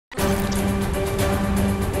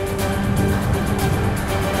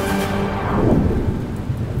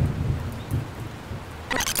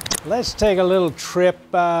Let's take a little trip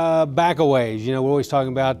back a ways. You know, we're always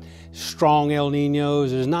talking about strong El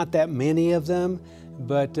Niños. There's not that many of them,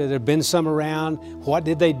 but there have been some around. What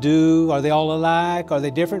did they do? Are they all alike? Are they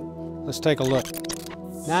different? Let's take a look.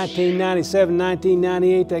 1997,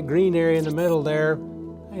 1998, that green area in the middle there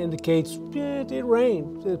indicates it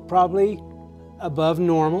rained. It's probably above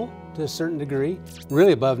normal to a certain degree,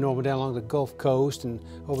 really above normal down along the Gulf Coast and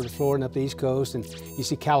over to Florida and up the East Coast. And you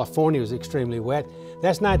see California was extremely wet.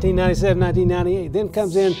 That's 1997, 1998. Then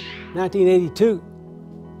comes in 1982.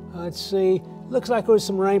 Let's see, looks like there was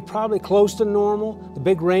some rain, probably close to normal. The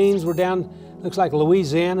big rains were down, looks like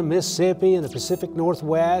Louisiana, Mississippi, and the Pacific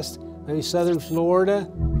Northwest, maybe southern Florida.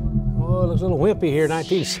 Oh, it looks a little wimpy here,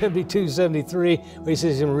 1972, 73. We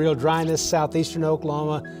see some real dryness, southeastern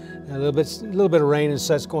Oklahoma, a little bit of rain and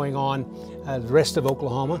such going on the rest of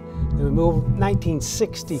Oklahoma. Then we move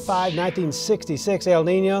 1965, 1966, El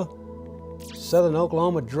Nino. Southern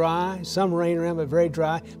Oklahoma dry, some rain around, but very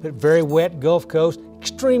dry, but very wet Gulf Coast,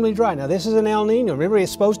 extremely dry. Now this is an El Nino. Remember,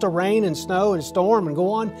 it's supposed to rain and snow and storm and go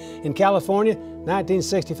on in California.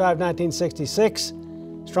 1965, 1966,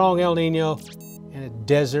 strong El Nino and a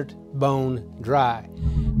desert bone dry.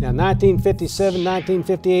 Now 1957,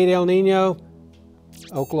 1958 El Nino,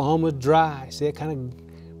 Oklahoma dry. See that kind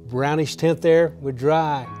of brownish tint there? We're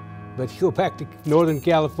dry. But you go back to Northern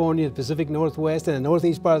California, the Pacific Northwest, and the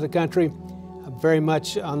northeast part of the country, very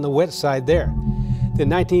much on the wet side there. Then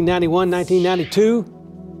 1991,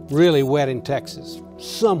 1992, really wet in Texas,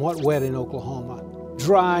 somewhat wet in Oklahoma,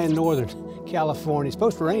 dry in Northern California. It's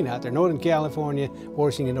supposed to rain out there, Northern California,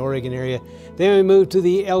 Washington, Oregon area. Then we moved to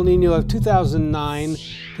the El Nino of 2009,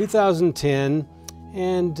 2010,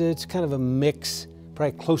 and it's kind of a mix,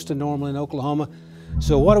 probably close to normal in Oklahoma.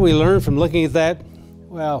 So what do we learn from looking at that?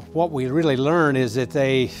 Well, what we really learn is that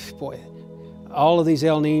all of these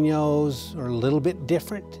El Niños are a little bit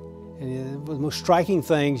different. And the most striking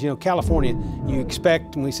things, you know, California, you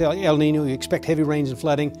expect, when we say El Nino, you expect heavy rains and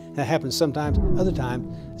flooding. That happens sometimes. Other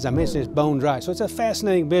times, as I mentioned, it's bone dry. So it's a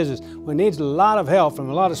fascinating business. It needs a lot of help from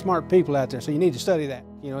a lot of smart people out there, so you need to study that.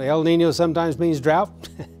 You know, El Nino sometimes means drought.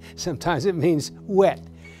 Sometimes it means wet.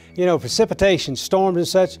 You know, precipitation, storms and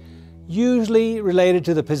such, usually related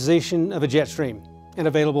to the position of a jet stream and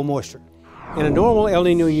available moisture. In a normal El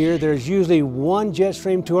Nino year, there's usually one jet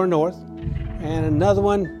stream to our north and another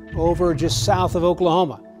one over just south of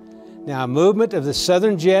Oklahoma. Now, movement of the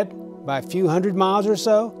southern jet by a few hundred miles or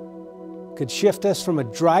so could shift us from a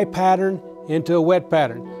dry pattern into a wet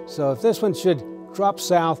pattern. So if this one should drop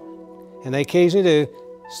south, and they occasionally do,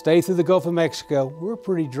 stay through the Gulf of Mexico, we're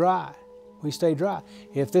pretty dry. We stay dry.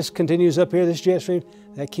 If this continues up here, this jet stream,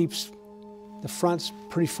 that keeps the fronts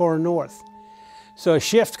pretty far north. So a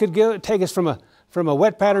shift could take us from a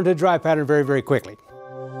wet pattern to a dry pattern very, very quickly.